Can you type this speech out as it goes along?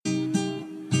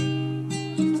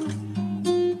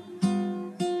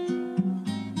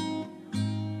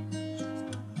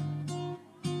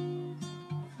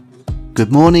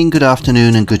Good morning, good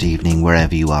afternoon and good evening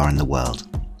wherever you are in the world.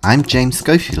 I'm James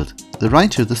Schofield, the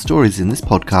writer of the stories in this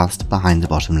podcast, Behind the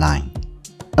Bottom Line.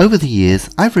 Over the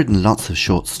years, I've written lots of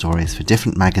short stories for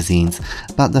different magazines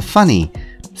about the funny,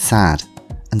 sad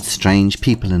and strange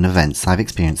people and events I've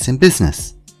experienced in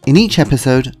business. In each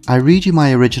episode, I read you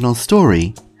my original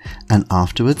story and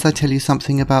afterwards I tell you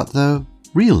something about the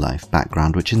real-life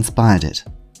background which inspired it.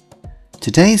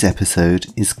 Today's episode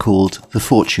is called The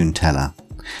Fortune Teller,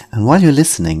 and while you're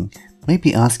listening,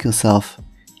 maybe ask yourself,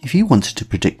 if you wanted to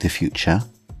predict the future,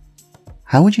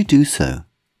 how would you do so?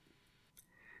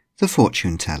 The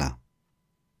Fortune Teller.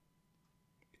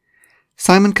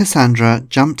 Simon Cassandra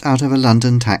jumped out of a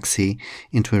London taxi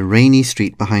into a rainy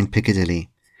street behind Piccadilly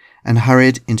and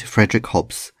hurried into Frederick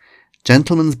Hobbs,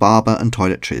 Gentleman's Barber and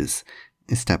Toiletries,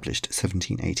 established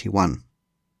 1781.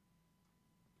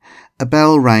 A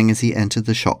bell rang as he entered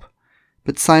the shop,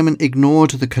 but Simon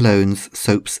ignored the colognes,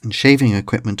 soaps and shaving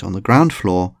equipment on the ground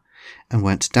floor and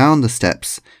went down the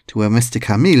steps to where Mr.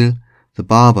 Camille, the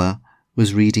barber,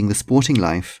 was reading The Sporting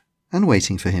Life and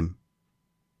waiting for him.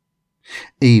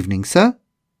 "Evening, sir,"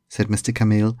 said Mr.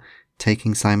 Camille,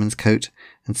 taking Simon's coat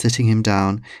and sitting him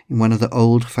down in one of the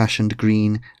old-fashioned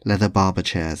green leather barber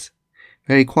chairs.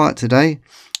 "Very quiet today.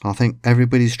 I think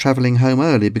everybody's travelling home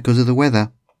early because of the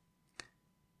weather."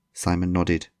 Simon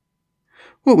nodded.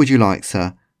 "What would you like,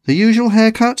 sir? The usual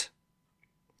haircut?"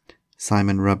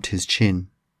 Simon rubbed his chin.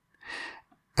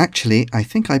 "Actually, I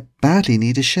think I badly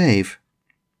need a shave."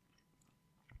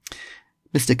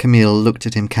 Mr. Camille looked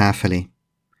at him carefully.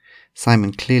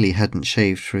 Simon clearly hadn't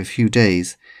shaved for a few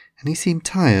days, and he seemed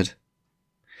tired.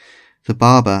 The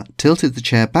barber tilted the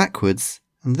chair backwards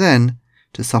and then,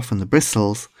 to soften the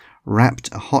bristles, wrapped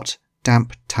a hot,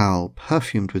 damp towel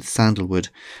perfumed with sandalwood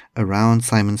around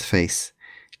Simon's face,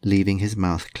 leaving his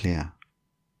mouth clear.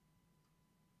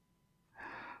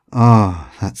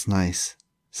 "Ah, that's nice,"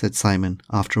 said Simon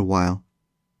after a while.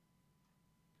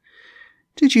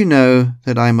 "Did you know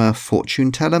that I'm a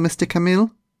fortune teller, Mr.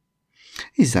 Camille?"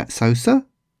 "Is that so, sir?"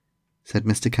 said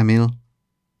Mr. Camille.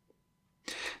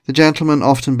 The gentleman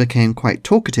often became quite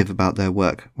talkative about their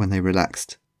work when they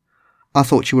relaxed. "I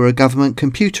thought you were a government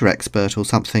computer expert or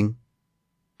something."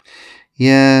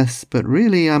 "Yes, but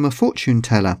really I'm a fortune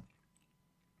teller.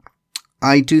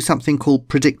 I do something called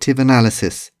predictive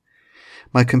analysis.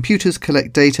 My computers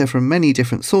collect data from many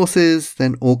different sources,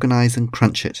 then organise and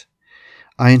crunch it.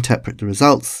 I interpret the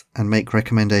results and make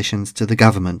recommendations to the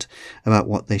government about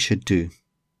what they should do."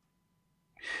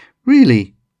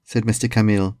 "Really?" said Mr.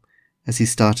 Camille, as he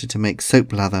started to make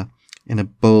soap lather in a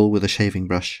bowl with a shaving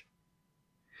brush.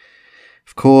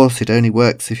 "Of course, it only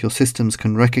works if your systems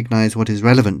can recognise what is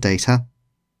relevant data.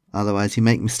 Otherwise you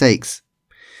make mistakes.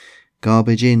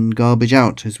 Garbage in, garbage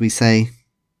out, as we say."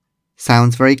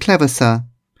 "Sounds very clever, sir."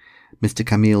 Mr.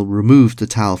 Camille removed the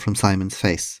towel from Simon's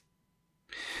face.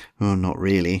 "Oh, not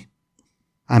really.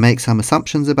 I make some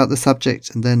assumptions about the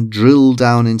subject and then drill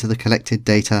down into the collected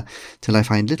data till I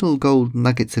find little gold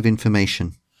nuggets of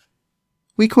information.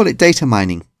 We call it data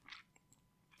mining.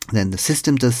 Then the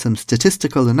system does some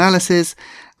statistical analysis,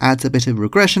 adds a bit of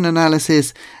regression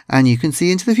analysis, and you can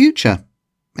see into the future.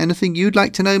 Anything you'd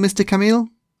like to know, Mr. Camille?"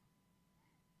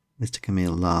 Mr.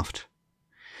 Camille laughed.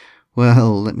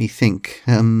 "Well, let me think.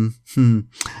 I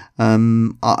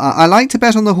like to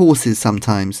bet on the horses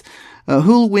sometimes.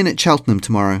 Who'll win at Cheltenham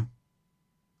tomorrow?"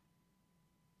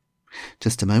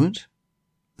 Just a moment.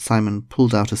 Simon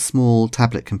pulled out a small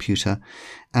tablet computer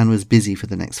and was busy for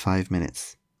the next 5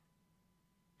 minutes.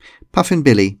 "Puffin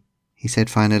Billy," he said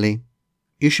finally.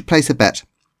 "You should place a bet.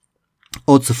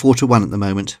 Odds are 4-1 at the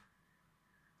moment."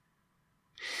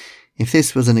 If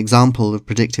this was an example of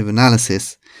predictive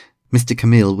analysis, Mr.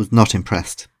 Camille was not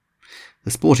impressed. The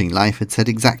Sporting Life had said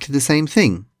exactly the same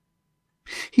thing.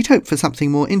 He'd hoped for something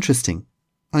more interesting,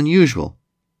 unusual.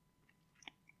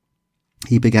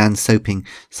 He began soaping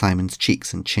Simon's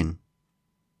cheeks and chin.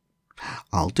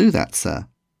 "I'll do that, sir,"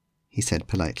 he said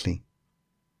politely.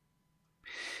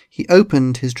 He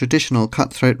opened his traditional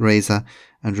cutthroat razor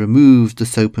and removed the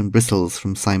soap and bristles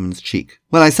from Simon's cheek.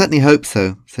 "Well, I certainly hope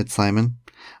so," said Simon.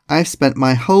 "I've spent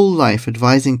my whole life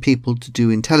advising people to do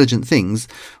intelligent things,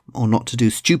 or not to do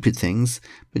stupid things,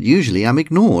 but usually I'm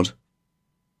ignored."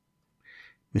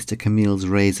 Mr. Camille's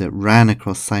razor ran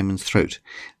across Simon's throat,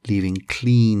 leaving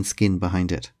clean skin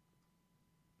behind it.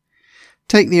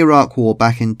 "Take the Iraq War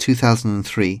back in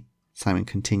 2003, Simon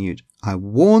continued. "I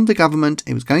warned the government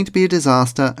it was going to be a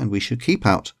disaster and we should keep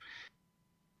out.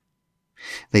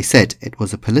 They said it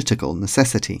was a political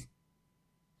necessity.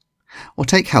 Or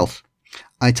take health.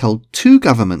 I told 2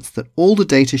 governments that all the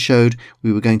data showed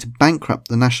we were going to bankrupt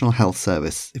the National Health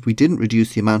Service if we didn't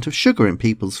reduce the amount of sugar in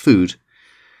people's food.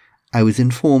 I was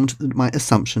informed that my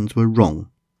assumptions were wrong.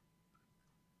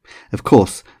 Of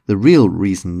course, the real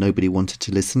reason nobody wanted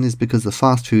to listen is because the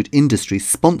fast food industry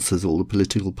sponsors all the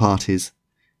political parties.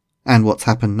 And what's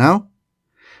happened now?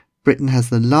 Britain has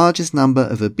the largest number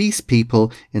of obese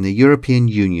people in the European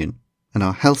Union, and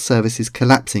our health service is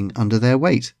collapsing under their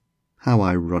weight. How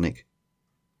ironic.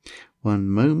 "One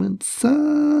moment,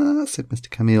 sir," said Mr.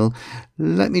 Camille.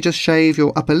 "Let me just shave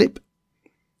your upper lip."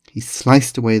 He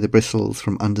sliced away the bristles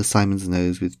from under Simon's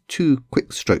nose with 2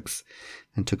 quick strokes,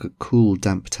 and took a cool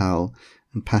damp towel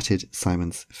and patted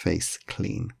Simon's face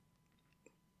clean.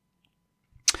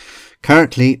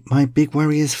 "Currently, my big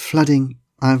worry is flooding.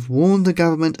 I've warned the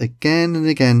government again and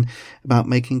again about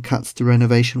making cuts to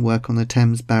renovation work on the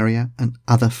Thames Barrier and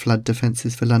other flood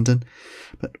defences for London,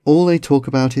 but all they talk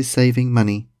about is saving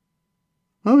money."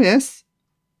 "Oh, yes?"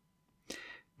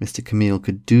 Mr. Camille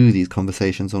could do these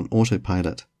conversations on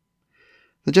autopilot.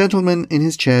 The gentleman in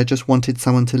his chair just wanted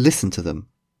someone to listen to them.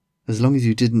 As long as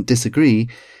you didn't disagree,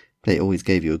 they always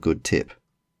gave you a good tip.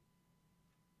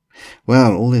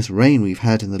 "Well, all this rain we've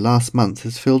had in the last month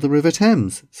has filled the River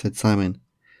Thames," said Simon.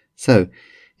 "So,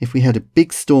 if we had a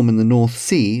big storm in the North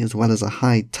Sea as well as a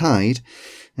high tide,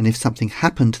 and if something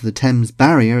happened to the Thames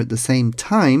Barrier at the same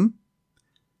time,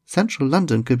 central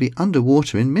London could be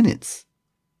underwater in minutes."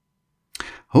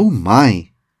 "Oh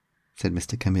my," said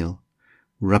Mr. Camille,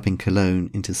 rubbing cologne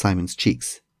into Simon's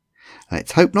cheeks.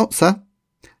 "Let's hope not, sir.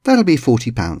 That'll be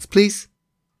 £40, please."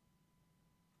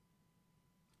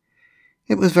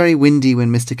 It was very windy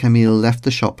when Mr. Camille left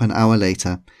the shop an hour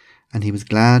later, and he was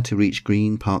glad to reach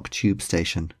Green Park Tube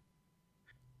Station.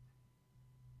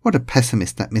 What a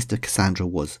pessimist that Mr. Cassandra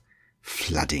was.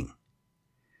 Flooding.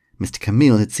 Mr.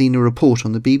 Camille had seen a report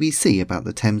on the BBC about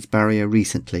the Thames Barrier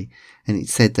recently, and it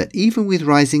said that even with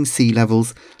rising sea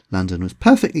levels, London was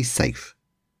perfectly safe.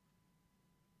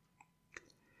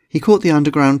 He caught the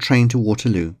underground train to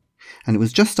Waterloo, and it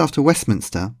was just after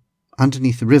Westminster,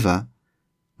 underneath the river,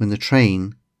 when the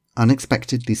train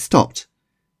unexpectedly stopped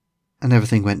and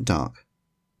everything went dark.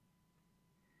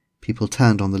 People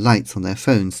turned on the lights on their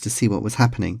phones to see what was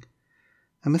happening,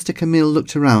 and Mr. Camille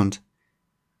looked around,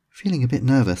 feeling a bit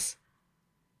nervous.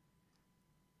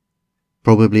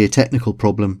 "Probably a technical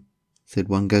problem," said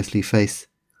one ghostly face.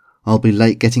 "I'll be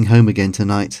late getting home again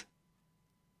tonight."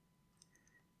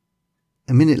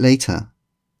 A minute later,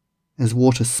 as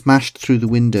water smashed through the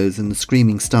windows and the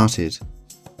screaming started,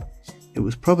 it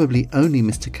was probably only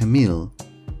Mr. Camille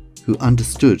who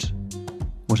understood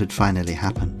what had finally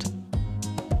happened.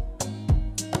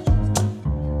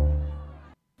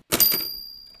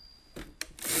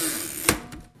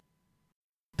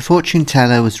 The Fortune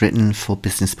Teller was written for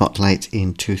Business Spotlight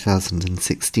in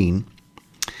 2016,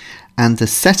 and the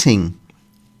setting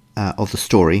of the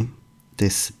story,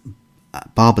 this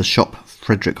barber's shop,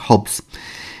 Frederick Hobbs,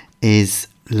 is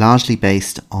largely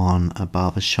based on a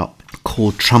barber's shop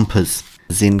called Trumpers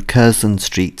in Curzon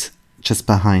Street, just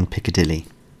behind Piccadilly.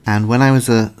 And when I was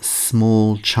a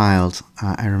small child,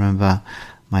 I remember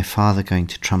my father going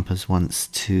to Trumpers once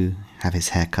to have his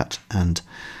hair cut, and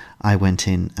I went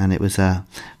in, and it was a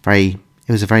very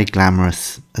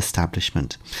glamorous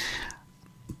establishment.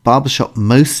 Barbershop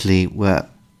mostly were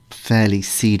fairly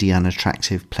seedy,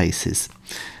 unattractive places.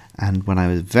 And when I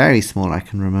was very small, I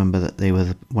can remember that they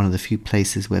were one of the few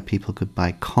places where people could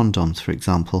buy condoms, for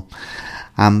example.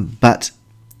 But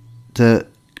the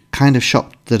kind of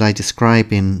shop that I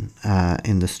describe in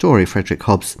the story, Frederick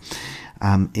Hobbs,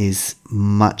 is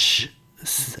much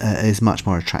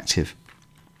more attractive.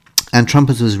 And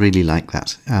Trumpers was really like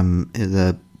that.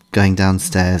 The going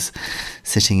downstairs,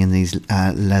 sitting in these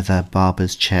leather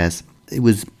barber's chairs. It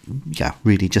was,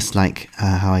 really just like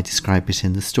how I describe it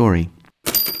in the story.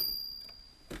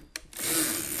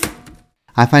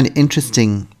 I find it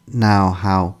interesting now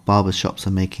how barbershops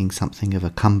are making something of a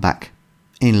comeback.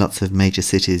 In lots of major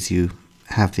cities you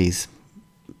have these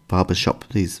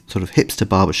these sort of hipster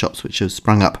barbershops which have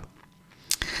sprung up.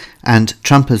 And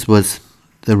Trumpers was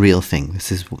the real thing.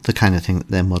 This is the kind of thing that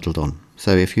they're modelled on.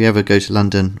 So if you ever go to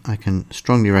London, I can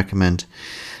strongly recommend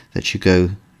that you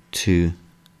go to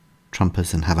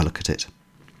Trumpers and have a look at it.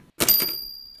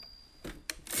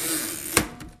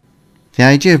 The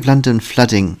idea of London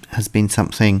flooding has been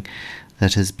something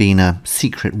that has been a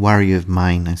secret worry of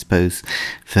mine, I suppose,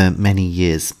 for many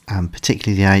years,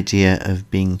 particularly the idea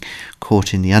of being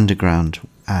caught in the underground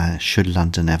should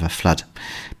London ever flood,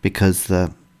 because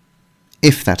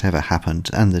if that ever happened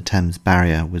and the Thames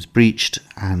Barrier was breached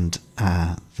and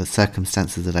the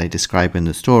circumstances that I describe in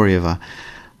the story of a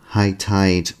high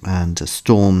tide and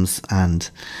storms and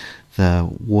the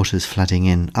waters flooding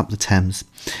in up the Thames,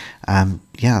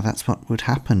 that's what would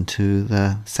happen to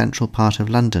the central part of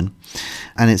London.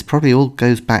 And it's probably all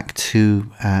goes back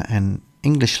to an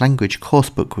English language course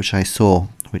book which I saw,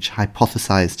 which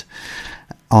hypothesized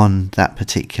on that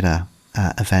particular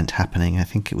event happening. I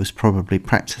think it was probably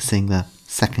practicing the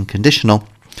second conditional.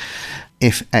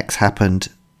 If X happened,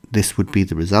 this would be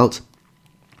the result.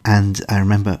 And I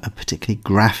remember a particularly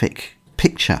graphic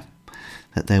picture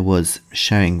that there was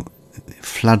showing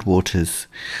floodwaters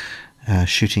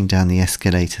shooting down the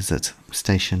escalators at a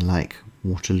station like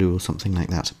Waterloo or something like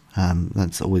that.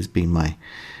 That's always been my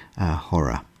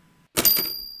horror.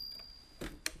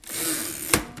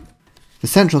 The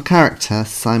central character,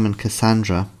 Simon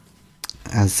Cassandra,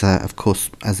 of course,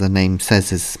 as the name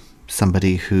says, is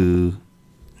somebody who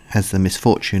has the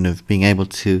misfortune of being able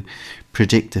to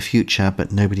predict the future,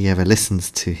 but nobody ever listens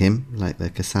to him, like the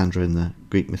Cassandra in the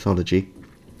Greek mythology.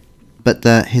 But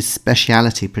his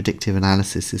speciality, predictive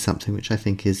analysis, is something which I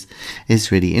think is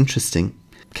really interesting.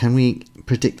 Can we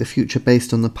predict the future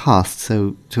based on the past?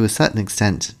 So to a certain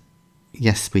extent,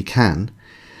 yes, we can.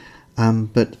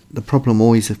 But the problem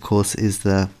always, of course, is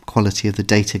the quality of the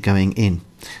data going in.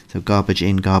 So garbage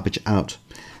in, garbage out.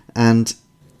 And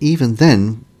even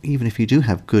then, even if you do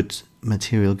have good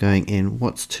material going in,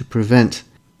 what's to prevent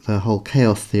the whole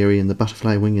chaos theory and the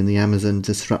butterfly wing in the Amazon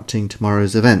disrupting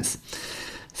tomorrow's events?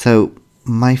 So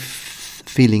my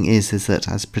feeling is that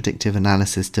as predictive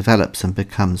analysis develops and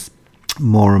becomes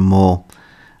more and more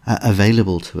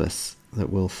available to us, that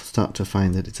we'll start to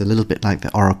find that it's a little bit like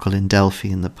the Oracle in Delphi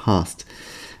in the past,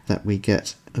 that we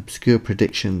get obscure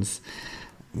predictions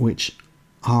which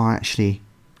are actually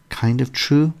kind of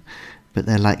true, but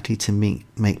they're likely to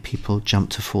make people jump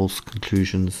to false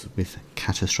conclusions with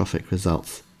catastrophic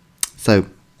results. So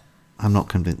I'm not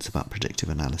convinced about predictive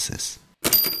analysis.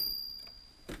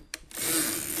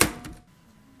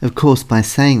 Of course, by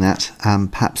saying that,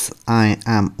 perhaps I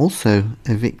am also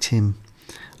a victim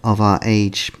of our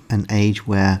age, an age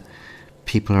where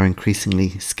people are increasingly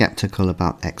skeptical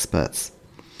about experts.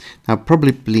 Now,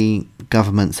 probably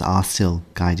governments are still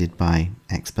guided by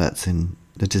experts in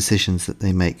the decisions that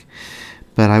they make,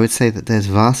 but I would say that there's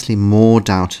vastly more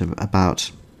doubt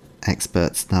about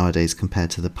experts nowadays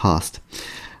compared to the past.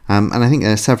 And I think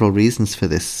there are several reasons for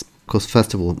this. Of course,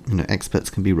 first of all, experts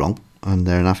can be wrong, and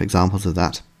there are enough examples of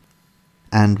that.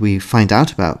 And we find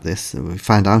out about this, we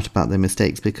find out about their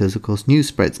mistakes because, of course, news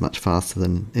spreads much faster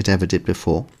than it ever did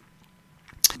before.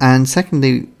 And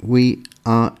secondly, we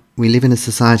live in a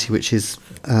society which is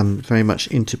very much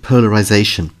into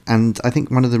polarization. And I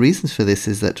think one of the reasons for this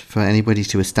is that for anybody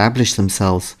to establish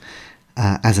themselves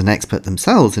as an expert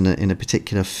themselves in a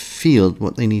particular field,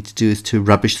 what they need to do is to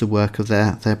rubbish the work of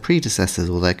their predecessors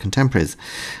or their contemporaries.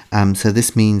 So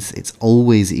this means it's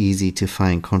always easy to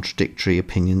find contradictory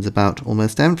opinions about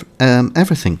almost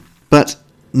everything. But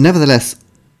nevertheless,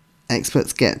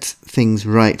 experts get things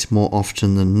right more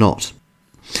often than not.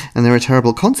 And there are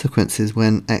terrible consequences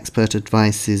when expert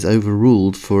advice is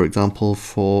overruled, for example,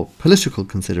 for political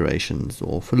considerations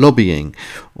or for lobbying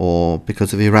or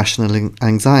because of irrational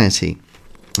anxiety.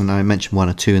 And I mentioned one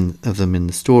or two of them in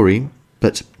the story,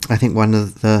 but I think one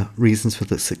of the reasons for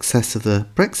the success of the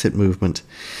Brexit movement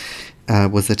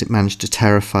was that it managed to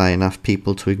terrify enough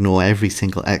people to ignore every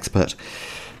single expert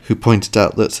who pointed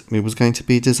out that it was going to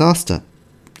be a disaster.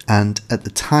 And at the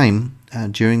time,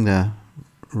 during the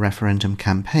referendum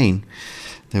campaign,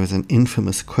 there was an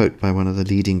infamous quote by one of the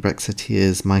leading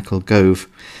Brexiteers, Michael Gove.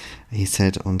 He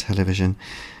said on television,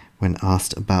 when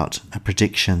asked about a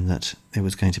prediction that there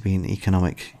was going to be an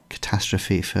economic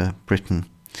catastrophe for Britain,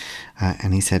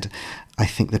 and he said, "I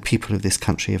think the people of this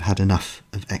country have had enough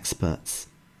of experts."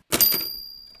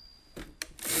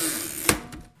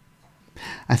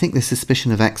 I think the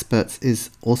suspicion of experts is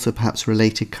also perhaps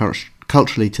related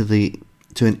culturally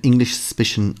to an English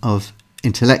suspicion of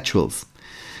intellectuals.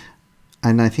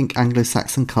 And I think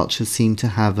Anglo-Saxon cultures seem to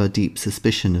have a deep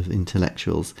suspicion of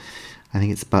intellectuals. I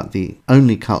think it's about the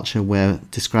only culture where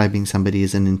describing somebody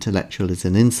as an intellectual is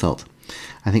an insult.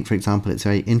 I think, for example, it's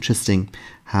very interesting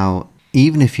how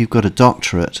even if you've got a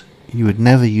doctorate, you would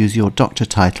never use your doctor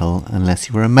title unless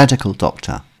you were a medical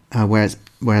doctor, whereas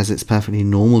it's perfectly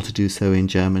normal to do so in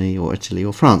Germany or Italy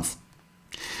or France.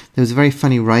 There was a very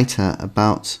funny writer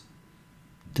about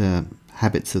the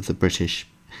habits of the British,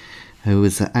 who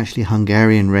was actually a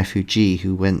Hungarian refugee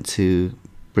who went to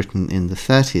Britain in the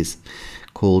 30s,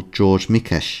 called George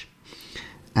Mikesh.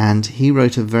 And he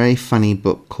wrote a very funny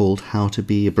book called How to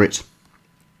Be a Brit.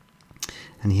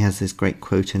 And he has this great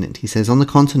quote in it. He says, "On the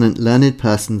continent, learned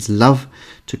persons love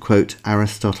to quote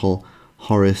Aristotle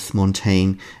Horace,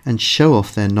 Montaigne, and show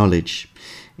off their knowledge.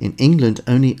 In England,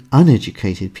 only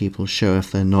uneducated people show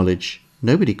off their knowledge.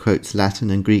 Nobody quotes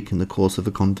Latin and Greek in the course of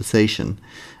a conversation,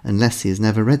 unless he has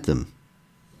never read them.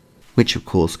 Which, of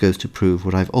course, goes to prove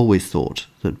what I've always thought,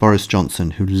 that Boris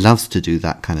Johnson, who loves to do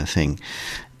that kind of thing,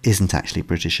 isn't actually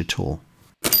British at all.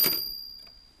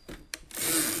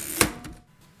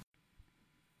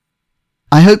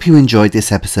 I hope you enjoyed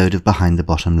this episode of Behind the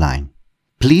Bottom Line.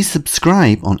 Please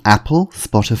subscribe on Apple,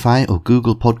 Spotify or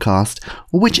Google Podcast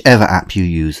or whichever app you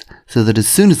use so that as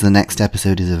soon as the next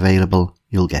episode is available,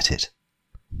 you'll get it.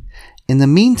 In the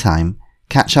meantime,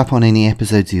 catch up on any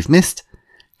episodes you've missed,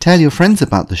 tell your friends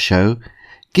about the show,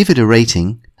 give it a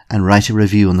rating and write a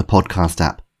review on the podcast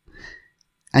app.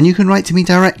 And you can write to me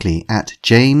directly at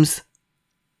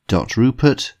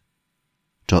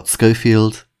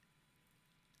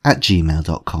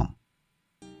james.rupert.schofield@gmail.com.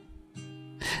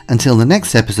 Until the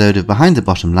next episode of Behind the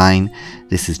Bottom Line,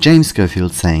 this is James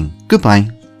Schofield saying goodbye.